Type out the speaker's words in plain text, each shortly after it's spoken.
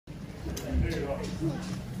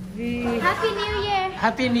Happy New Year.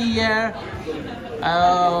 Happy New Year.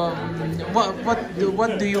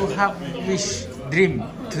 What do you have wish dream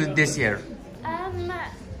to this year?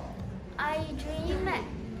 I dream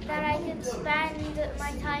that I can spend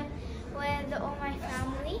my time with all my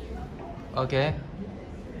family. Okay.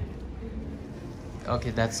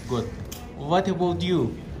 Okay, that's good. What about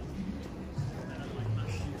you?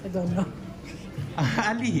 I don't know.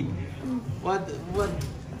 Ali, what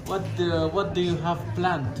do you have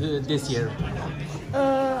planned this year?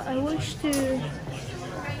 I wish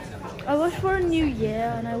for a new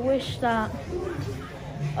year, and I wish that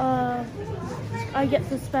I get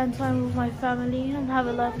to spend time with my family and have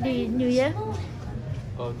a lovely new year.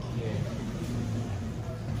 Okay.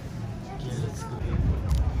 Okay, let's go.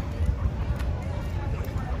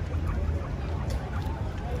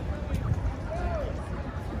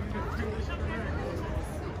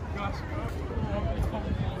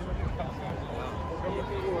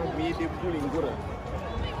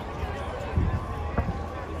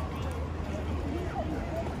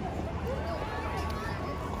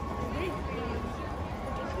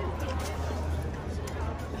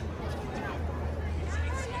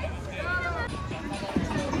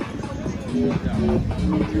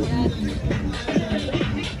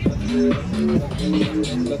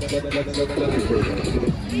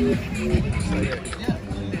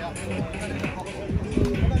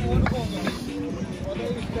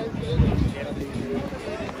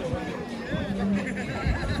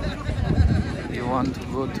 You want to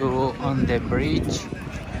go to on the bridge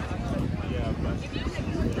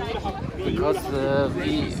because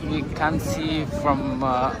we can see from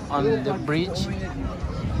on the bridge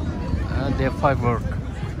the firework.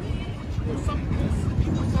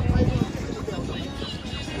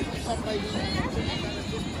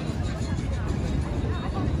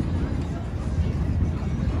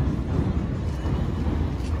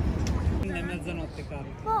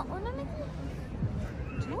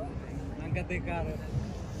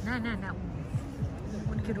 No.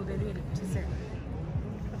 Uनके रुदेरी से.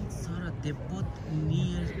 Sarah, they both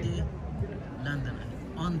near the London,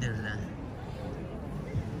 on their land.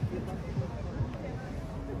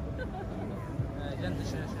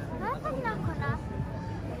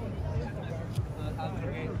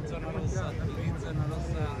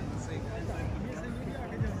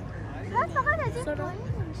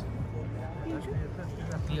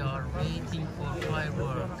 We are waiting for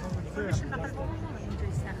fireworks.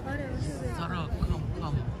 Sarah,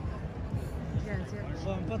 come.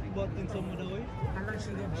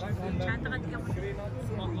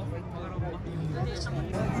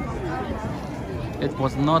 It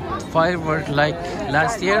was not firework like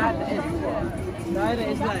last year.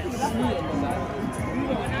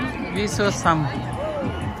 We saw some.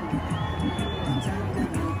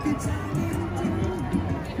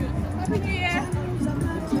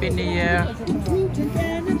 Happy New Year.